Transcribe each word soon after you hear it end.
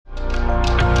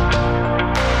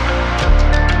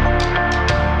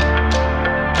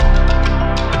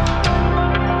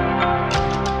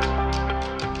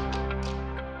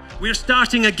We're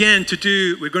starting again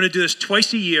we're going to do this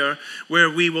twice a year, where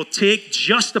we will take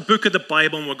just the book of the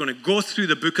Bible and we're going to go through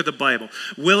the book of the Bible.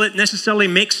 Will it necessarily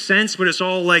make sense where it's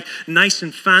all like nice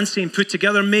and fancy and put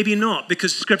together? Maybe not,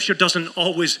 because scripture doesn't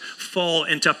always fall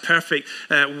into a perfect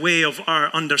way of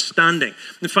our understanding.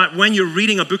 In fact, when you're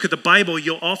reading a book of the Bible,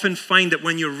 you'll often find that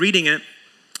when you're reading it,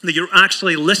 that you're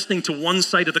actually listening to one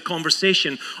side of the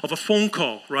conversation of a phone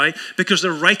call, right? Because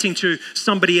they're writing to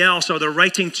somebody else or they're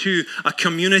writing to a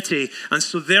community. And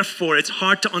so therefore, it's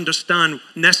hard to understand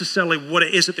necessarily what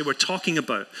it is that they were talking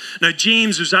about. Now,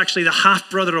 James was actually the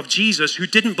half-brother of Jesus, who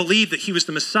didn't believe that he was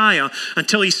the Messiah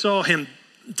until he saw him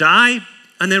die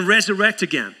and then resurrect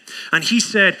again. And he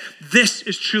said, this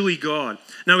is truly God.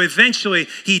 Now, eventually,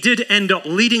 he did end up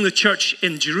leading the church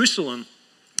in Jerusalem.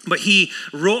 But he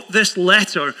wrote this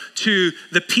letter to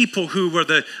the people who were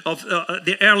the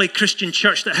early Christian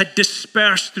church that had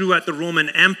dispersed throughout the Roman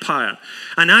Empire.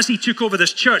 And as he took over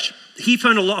this church, he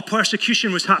found a lot of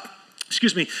persecution was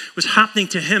happening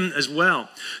to him as well.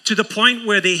 To the point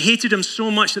where they hated him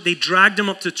so much that they dragged him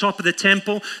up to the top of the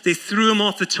temple. They threw him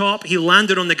off the top. He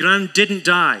landed on the ground, didn't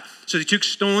die. So they took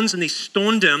stones and they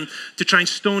stoned him to try and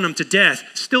stone him to death.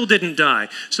 Still didn't die.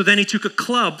 So then he took a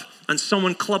club and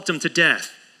someone clubbed him to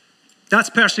death. That's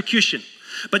persecution.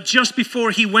 But just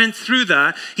before he went through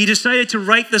that, he decided to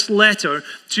write this letter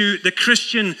to the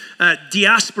Christian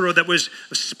diaspora that was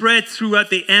spread throughout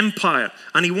the empire.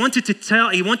 And he wanted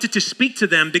to speak to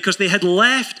them because they had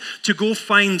left to go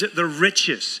find the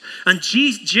riches. And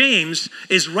James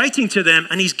is writing to them,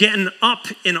 and he's getting up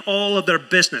in all of their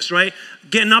business, right?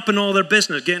 Getting up in all their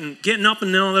business, getting up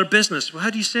in all their business. Well,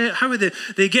 how do you say it? How are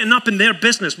they getting up in their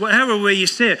business? Whatever way you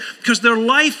say it. Because their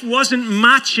life wasn't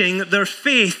matching their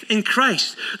faith in Christ.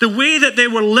 The way that they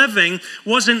were living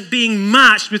wasn't being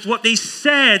matched with what they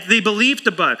said they believed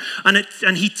about.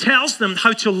 And he tells them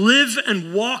how to live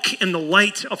and walk in the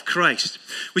light of Christ.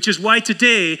 Which is why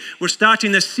today we're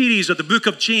starting this series of the book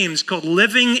of James called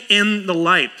Living in the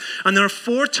Light. And there are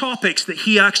 4 topics that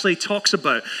he actually talks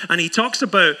about. And he talks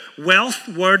about wealth,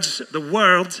 words, the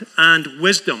world, and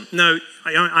wisdom. Now,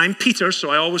 I'm Peter, so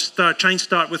I always try and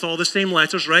start with all the same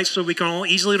letters, right? So we can all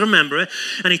easily remember it.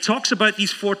 And he talks about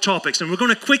these 4 topics. And we're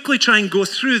going to quickly try and go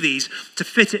through these to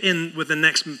fit it in with the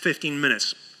next 15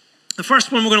 minutes. The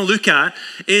first one we're going to look at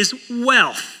is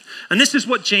wealth. And this is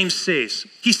what James says.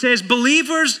 He says,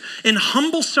 believers in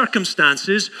humble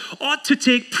circumstances ought to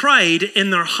take pride in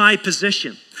their high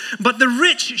position. But the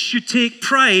rich should take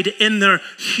pride in their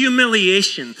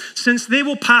humiliation, since they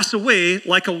will pass away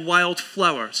like a wild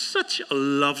flower. Such a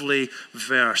lovely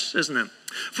verse, isn't it?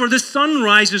 For the sun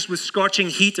rises with scorching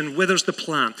heat and withers the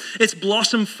plant. Its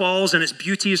blossom falls and its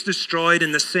beauty is destroyed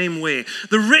in the same way.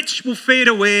 The rich will fade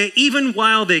away even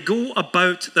while they go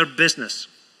about their business.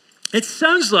 It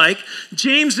sounds like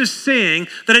James is saying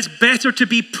that it's better to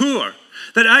be poor,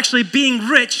 that actually being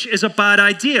rich is a bad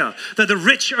idea, that the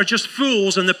rich are just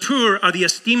fools and the poor are the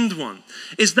esteemed one.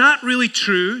 Is that really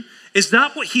true? Is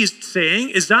that what he's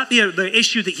saying? Is that the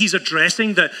issue that he's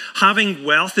addressing, that having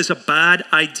wealth is a bad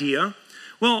idea?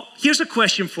 Well, here's a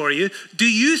question for you. Do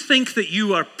you think that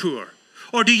you are poor?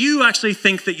 Or do you actually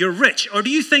think that you're rich? Or do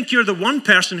you think you're the one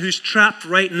person who's trapped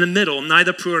right in the middle,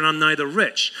 neither poor and I'm neither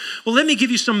rich? Well, let me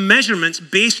give you some measurements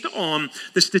based on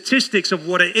the statistics of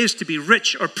what it is to be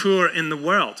rich or poor in the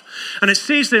world. And it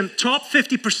says that top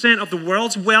 50% of the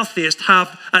world's wealthiest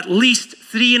have at least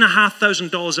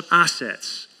 $3,500 of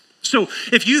assets. So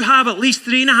if you have at least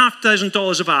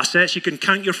 $3,500 of assets, you can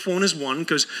count your phone as one,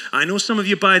 because I know some of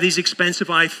you buy these expensive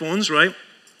iPhones, right?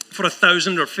 For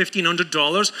 $1,000 or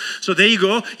 $1,500. So there you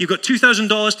go. You've got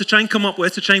 $2,000 to try and come up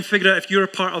with to try and figure out if you're a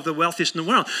part of the wealthiest in the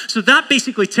world. So that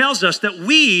basically tells us that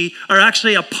we are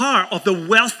actually a part of the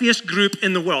wealthiest group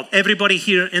in the world. Everybody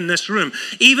here in this room.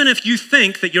 Even if you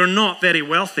think that you're not very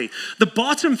wealthy. The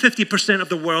bottom 50% of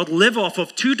the world live off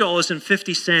of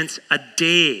 $2.50 a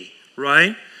day,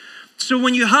 right? So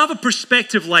when you have a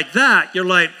perspective like that, you're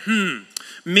like,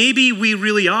 maybe we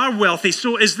really are wealthy.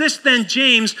 So is this then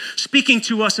James speaking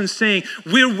to us and saying,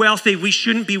 we're wealthy, we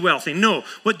shouldn't be wealthy? No.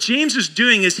 What James is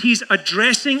doing is he's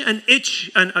addressing an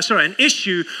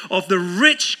issue of the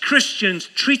rich Christians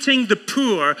treating the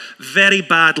poor very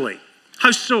badly. How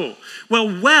so?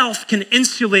 Well, wealth can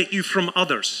insulate you from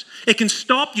others. It can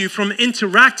stop you from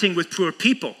interacting with poor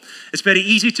people. It's very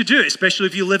easy to do, especially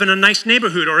if you live in a nice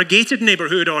neighborhood or a gated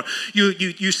neighborhood, or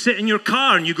you sit in your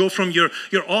car and you go from your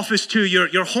office to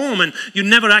your home, and you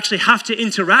never actually have to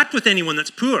interact with anyone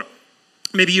that's poor.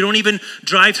 Maybe you don't even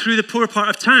drive through the poor part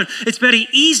of town. It's very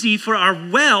easy for our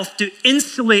wealth to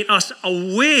insulate us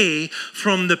away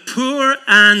from the poor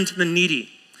and the needy.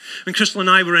 When Crystal and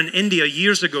I were in India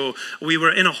years ago, we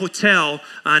were in a hotel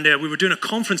and we were doing a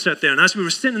conference out there. And as we were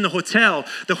sitting in the hotel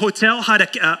had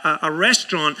a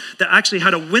restaurant that actually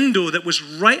had a window that was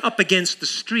right up against the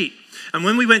street. And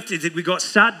when we got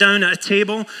sat down at a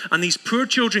table, and these poor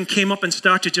children came up and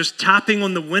started just tapping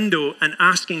on the window and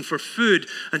asking for food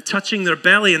and touching their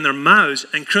belly and their mouths.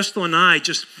 And Crystal and I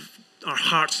our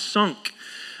hearts sunk.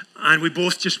 And we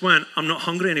both just went, I'm not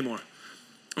hungry anymore.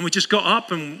 And we just got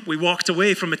up and we walked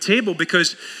away from a table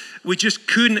because we just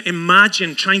couldn't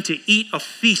imagine trying to eat a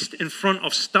feast in front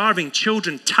of starving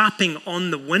children tapping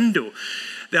on the window.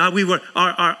 Our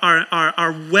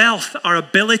wealth, our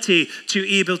ability to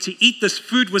be able to eat this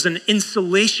food was an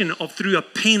insulation through a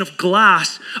pane of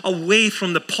glass away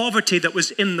from the poverty that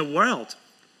was in the world.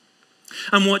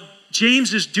 And what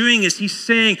James is doing is he's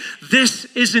saying, this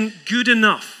isn't good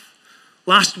enough.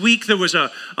 Last week there was a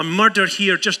murder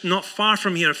here just not far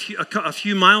from here, a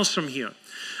few miles from here.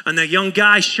 And a young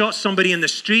guy shot somebody in the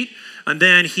street. And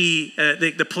then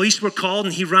the police were called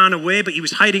and he ran away, but he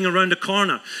was hiding around a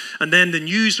corner. And then the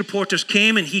news reporters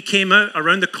came and he came out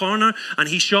around the corner and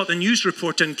he shot the news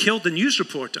reporter and killed the news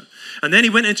reporter. And then he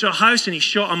went into a house and he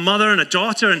shot a mother and a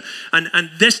daughter.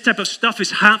 And this type of stuff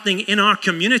is happening in our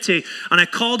community. And I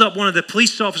called up one of the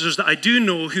police officers that I do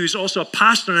know who's also a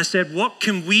pastor, and I said, what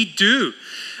can we do?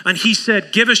 And he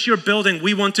said, give us your building.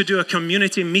 We want to do a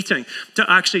community meeting to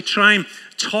actually try and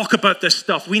talk about this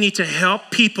stuff. We need to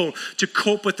help people to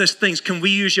cope with these things. Can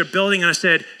we use your building? And I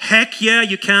said, heck yeah,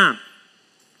 you can.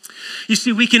 You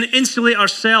see, we can insulate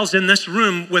ourselves in this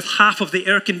room with half of the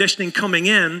air conditioning coming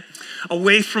in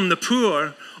away from the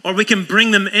poor, or we can bring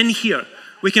them in here.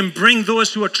 We can bring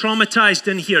those who are traumatized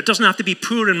in here. It doesn't have to be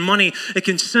poor in money. It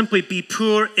can simply be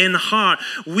poor in heart.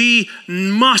 We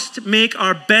must make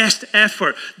our best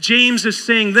effort. James is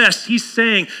saying this. He's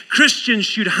saying Christians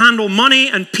should handle money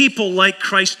and people like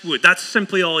Christ would. That's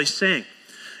simply all he's saying.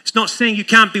 It's not saying you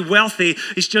can't be wealthy.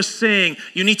 He's just saying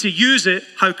you need to use it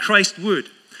how Christ would.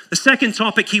 The second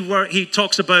topic he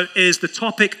talks about is the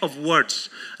topic of words.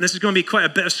 And this is going to be quite a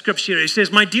bit of scripture. He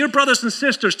says, my dear brothers and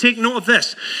sisters, take note of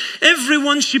this.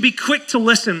 Everyone should be quick to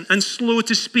listen and slow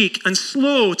to speak and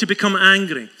slow to become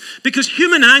angry, because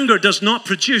human anger does not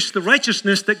produce the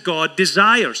righteousness that God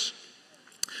desires.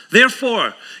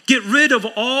 Therefore, get rid of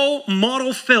all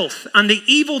moral filth and the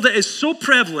evil that is so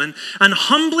prevalent, and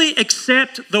humbly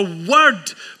accept the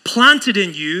word planted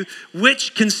in you,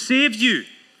 which can save you.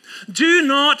 Do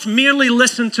not merely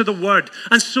listen to the word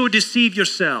and so deceive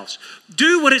yourselves.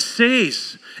 Do what it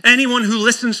says. Anyone who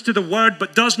listens to the word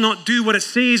but does not do what it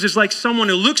says is like someone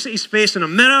who looks at his face in a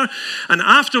mirror and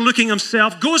after looking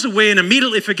himself goes away and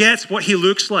immediately forgets what he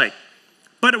looks like.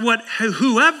 But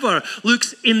whoever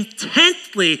looks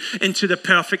intently into the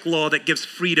perfect law that gives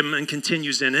freedom and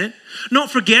continues in it, not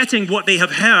forgetting what they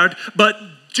have heard, but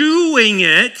doing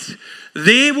it,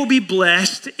 they will be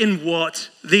blessed in what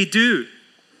they do.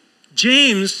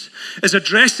 James is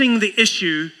addressing the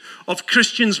issue of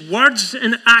Christians' words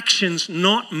and actions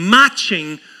not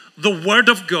matching the word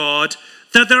of God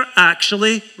that they're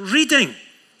actually reading.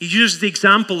 He uses the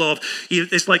example of,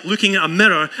 it's like looking at a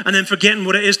mirror and then forgetting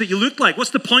what it is that you look like.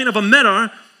 What's the point of a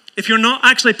mirror if you're not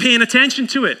actually paying attention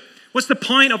to it? What's the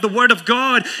point of the word of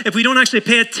God if we don't actually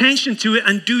pay attention to it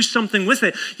and do something with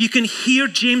it? You can hear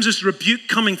James's rebuke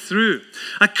coming through.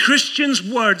 A Christian's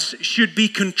words should be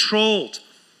controlled.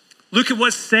 Look at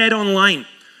what's said online.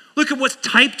 Look at what's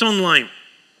typed online.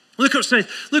 Look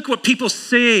what people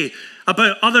say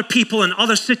about other people and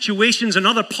other situations and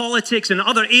other politics and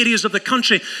other areas of the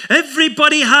country.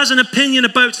 Everybody has an opinion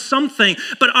about something,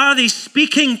 but are they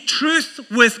speaking truth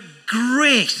with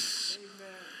grace?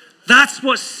 That's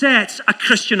what sets a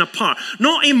Christian apart.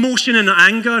 Not emotion and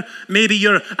anger. Maybe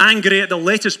you're angry at the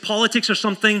latest politics or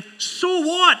something. So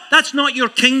what? That's not your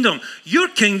kingdom. Your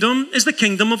kingdom is the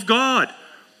kingdom of God.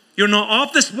 You're not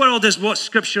of this world, is what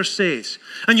Scripture says.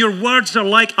 And your words are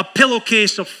like a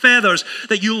pillowcase of feathers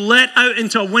that you let out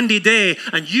into a windy day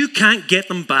and you can't get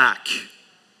them back.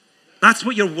 That's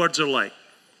what your words are like.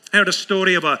 I heard a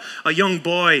story of a young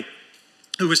boy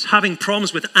who was having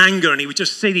problems with anger, and he would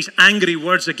just say these angry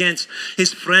words against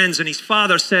his friends. And his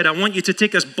father said, I want you to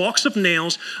take this box of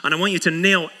nails and I want you to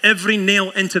nail every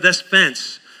nail into this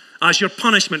fence as your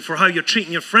punishment for how you're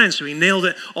treating your friends. So he nailed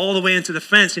it all the way into the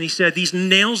fence. And he said, these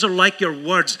nails are like your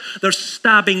words. They're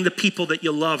stabbing the people that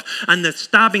you love. And they're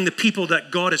stabbing the people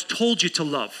that God has told you to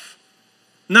love.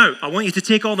 Now, I want you to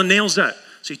take all the nails out.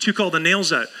 So he took all the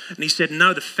nails out. And he said,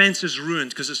 now the fence is ruined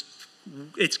because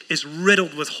it's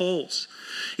riddled with holes.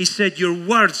 He said, your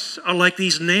words are like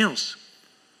these nails.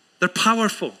 They're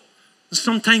powerful. And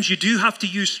sometimes you do have to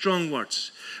use strong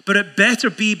words. But it better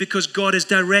be because God has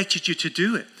directed you to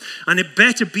do it. And it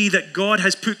better be that God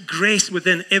has put grace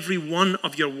within every one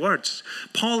of your words.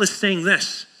 Paul is saying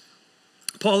this.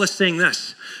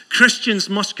 Christians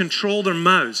must control their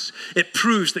mouths. It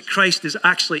proves that Christ is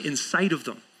actually inside of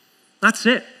them. That's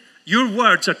it. Your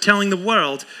words are telling the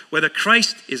world whether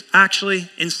Christ is actually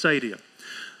inside of you.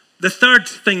 The third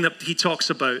thing that he talks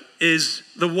about is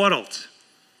the world.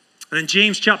 And in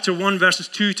James chapter 1, verses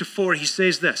 2 to 4, he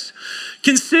says this.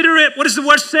 Consider it, what does the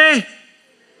word say?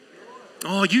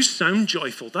 Oh, you sound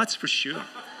joyful, that's for sure.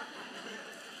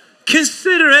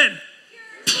 Consider it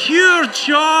pure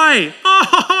joy.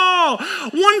 Oh,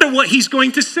 wonder what he's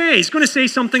going to say. He's going to say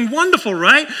something wonderful,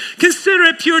 right? Consider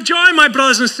it pure joy, my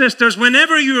brothers and sisters,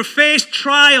 whenever you face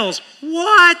trials.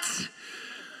 What?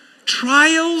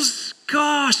 Trials?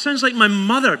 Gosh, sounds like my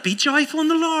mother. Be joyful in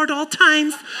the Lord all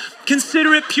times.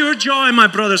 Consider it pure joy, my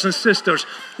brothers and sisters,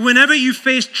 whenever you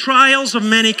face trials of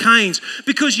many kinds,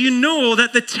 because you know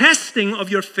that the testing of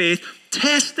your faith,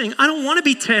 I don't want to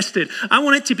be tested. I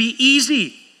want it to be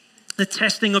easy. The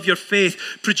testing of your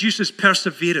faith produces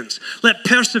perseverance. Let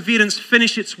perseverance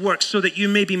finish its work so that you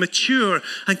may be mature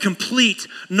and complete,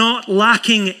 not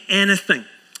lacking anything.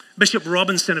 Bishop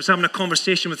Robinson, I was having a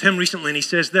conversation with him recently, and he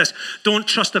says this: don't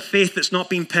trust a faith that's not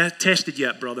been tested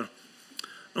yet, brother.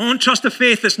 Don't trust a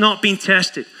faith that's not been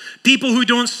tested. People who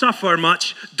don't suffer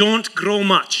much don't grow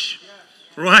much,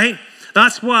 right?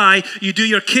 That's why you do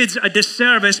your kids a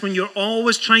disservice when you're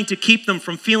always trying to keep them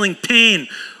from feeling pain.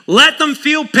 Let them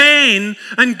feel pain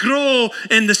and grow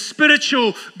in the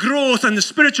spiritual growth and the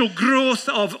spiritual growth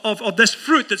of this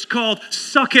fruit that's called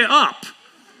suck it up,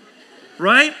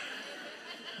 right?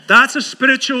 That's a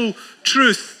spiritual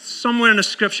truth somewhere in the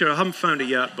scripture. I haven't found it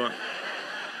yet, but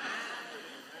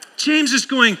James is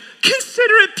going,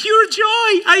 consider it pure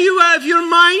joy. Are you out of your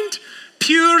mind?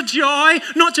 Pure joy,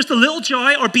 not just a little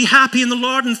joy or be happy in the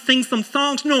Lord and sing some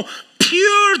songs. No,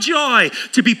 pure joy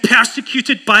to be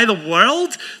persecuted by the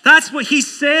world. That's what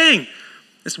he's saying.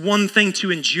 It's one thing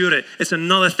to endure it. It's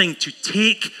another thing to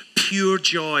take pure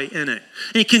joy in it.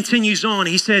 And he continues on.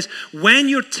 He says, when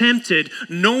you're tempted,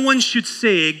 no one should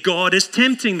say, God is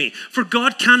tempting me. For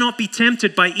God cannot be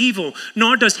tempted by evil,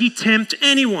 nor does he tempt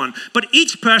anyone. But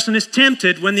each person is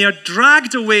tempted when they are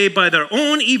dragged away by their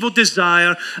own evil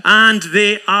desire and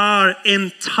they are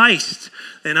enticed.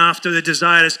 Then after the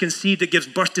desire is conceived, it gives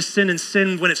birth to sin, and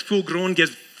sin, when it's full grown,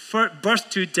 gives birth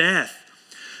to death.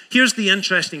 Here's the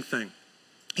interesting thing.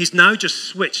 He's now just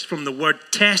switched from the word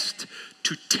test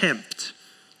to tempt.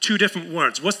 Two different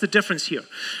words. What's the difference here?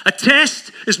 A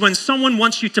test is when someone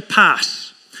wants you to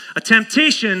pass. A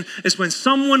temptation is when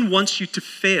someone wants you to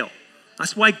fail.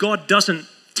 That's why God doesn't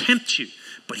tempt you,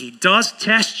 but he does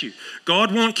test you.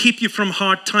 God won't keep you from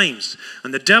hard times,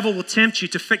 and the devil will tempt you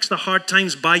to fix the hard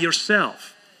times by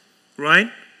yourself,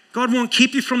 right? God won't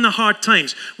keep you from the hard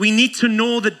times. We need to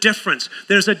know the difference.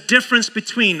 There's a difference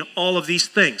between all of these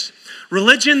things.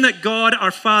 Religion that God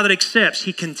our Father accepts,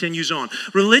 he continues on.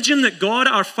 Religion that God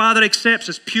our Father accepts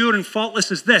as pure and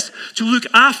faultless as this: to look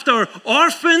after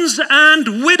orphans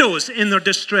and widows in their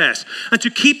distress, and to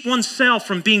keep oneself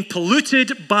from being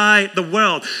polluted by the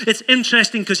world. It's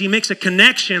interesting because he makes a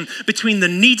connection between the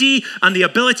needy and the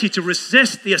ability to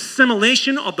resist the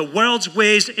assimilation of the world's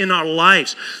ways in our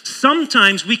lives.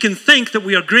 Sometimes we can think that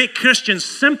we are great Christians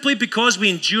simply because we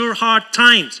endure hard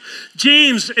times.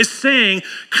 James is saying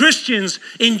Christians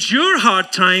endure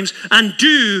hard times and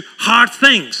do hard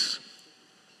things,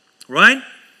 right?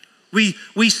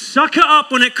 We suck it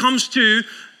up when it comes to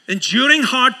enduring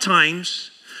hard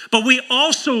times, but we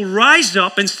also rise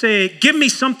up and say, give me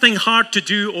something hard to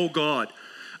do, oh God.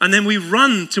 And then we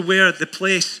run to where the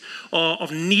place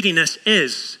of neediness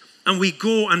is, and we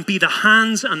go and be the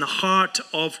hands and the heart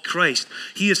of Christ.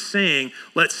 He is saying,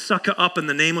 let's suck it up in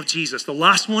the name of Jesus. The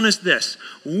last one is this: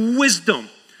 wisdom.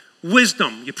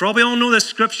 Wisdom. You probably all know this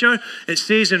scripture. It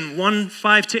says in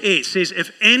 1:5-8, it says,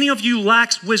 if any of you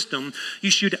lacks wisdom, you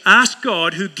should ask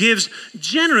God, who gives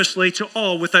generously to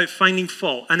all without finding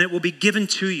fault, and it will be given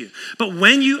to you. But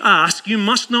when you ask, you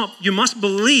must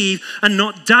believe and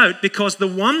not doubt, because the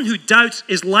one who doubts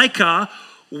is like a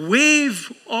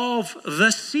wave of the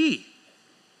sea,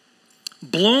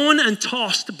 blown and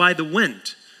tossed by the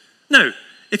wind. Now,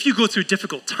 if you go through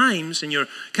difficult times and you're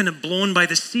kind of blown by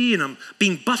the sea and I'm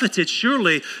being buffeted,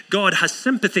 surely God has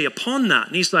sympathy upon that.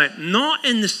 And he's like, not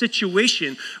in the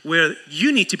situation where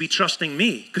you need to be trusting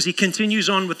me. Because he continues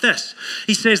on with this.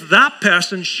 He says, that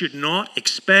person should not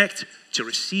expect to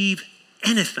receive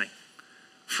anything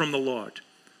from the Lord.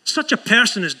 Such a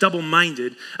person is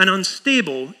double-minded and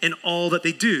unstable in all that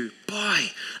they do.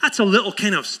 Boy, that's a little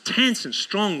kind of tense and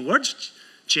strong words,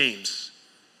 James.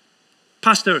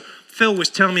 Pastor Phil was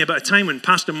telling me about a time when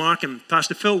Pastor Mark and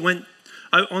Pastor Phil went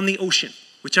out on the ocean,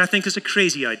 which I think is a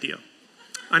crazy idea.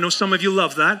 I know some of you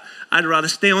love that. I'd rather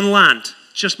stay on land,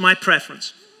 just my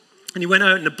preference. And he went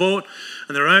out in a boat,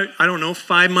 and they're out,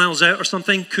 5 miles out or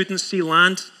something, couldn't see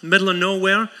land, middle of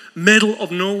nowhere.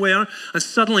 And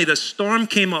suddenly the storm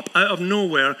came up out of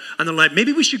nowhere, and they're like,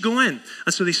 maybe we should go in.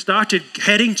 And so they started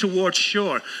heading towards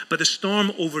shore, but the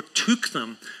storm overtook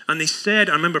them. And they said,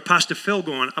 I remember Pastor Phil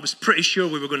going, I was pretty sure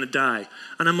we were going to die.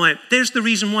 And I'm like, there's the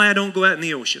reason why I don't go out in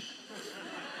the ocean.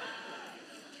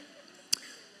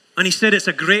 And he said it's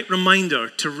a great reminder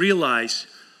to realize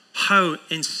how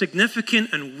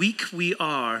insignificant and weak we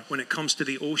are when it comes to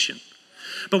the ocean.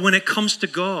 But when it comes to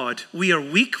God, we are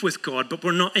weak with God, but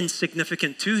we're not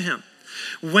insignificant to him.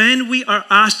 When we are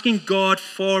asking God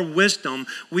for wisdom,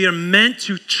 we are meant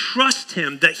to trust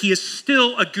him that he is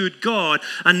still a good God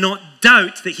and not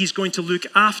doubt that he's going to look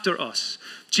after us.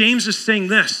 James is saying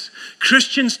this: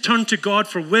 Christians turn to God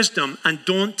for wisdom and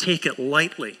don't take it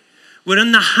lightly. We're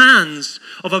in the hands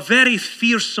of a very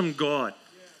fearsome God.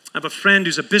 I have a friend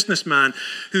who's a businessman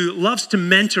who loves to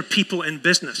mentor people in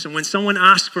business. And when someone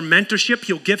asks for mentorship,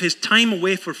 he'll give his time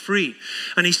away for free.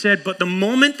 And he said, but the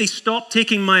moment they stop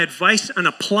taking my advice and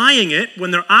applying it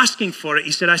when they're asking for it,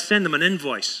 he said, I send them an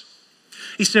invoice.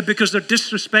 He said, because they're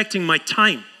disrespecting my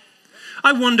time.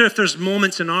 I wonder if there's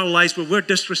moments in our lives where we're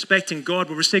disrespecting God,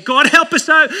 where we say, God, help us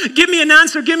out. Give me an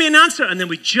answer. And then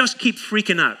we just keep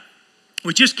freaking out.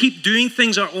 We just keep doing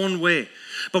things our own way.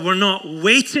 But we're not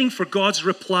waiting for God's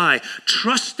reply,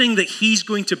 trusting that he's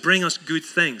going to bring us good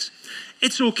things.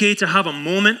 It's okay to have a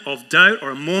moment of doubt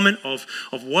or a moment of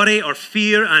worry or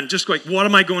fear and just like, what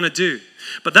am I going to do?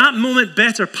 But that moment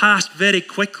better pass very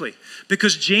quickly,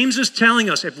 because James is telling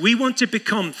us if we want to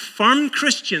become firm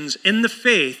Christians in the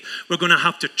faith, we're going to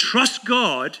have to trust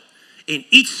God in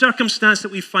each circumstance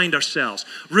that we find ourselves,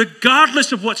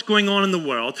 regardless of what's going on in the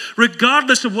world,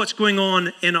 regardless of what's going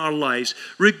on in our lives,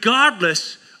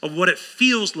 regardless of what it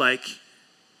feels like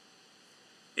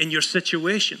in your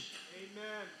situation.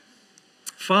 Amen.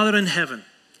 Father in heaven,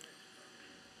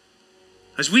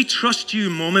 as we trust you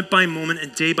moment by moment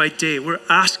and day by day, we're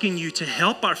asking you to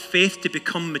help our faith to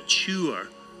become mature,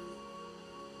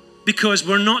 because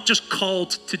we're not just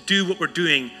called to do what we're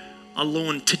doing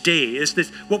alone today. Is this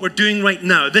what we're doing right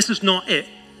now? This is not it.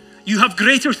 You have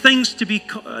greater things to be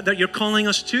that you're calling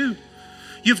us to.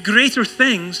 You have greater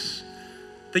things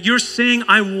that you're saying,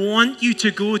 I want you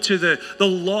to go to the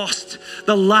lost,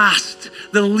 the last,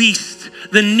 the least,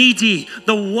 the needy,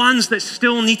 the ones that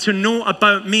still need to know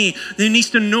about me. They need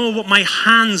to know what my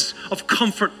hands of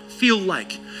comfort feel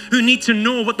like, who need to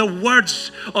know what the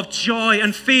words of joy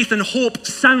and faith and hope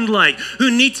sound like, who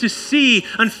need to see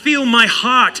and feel my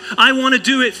heart. I want to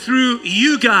do it through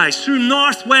you guys, through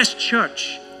Northwest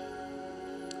Church.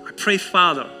 I pray,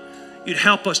 Father, you'd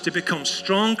help us to become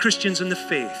strong Christians in the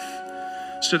faith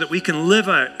so that we can live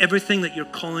out everything that you're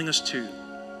calling us to.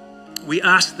 We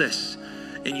ask this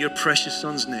in your precious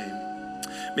Son's name.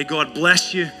 May God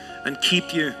bless you and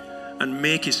keep you and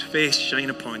make his face shine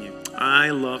upon you.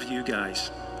 I love you guys.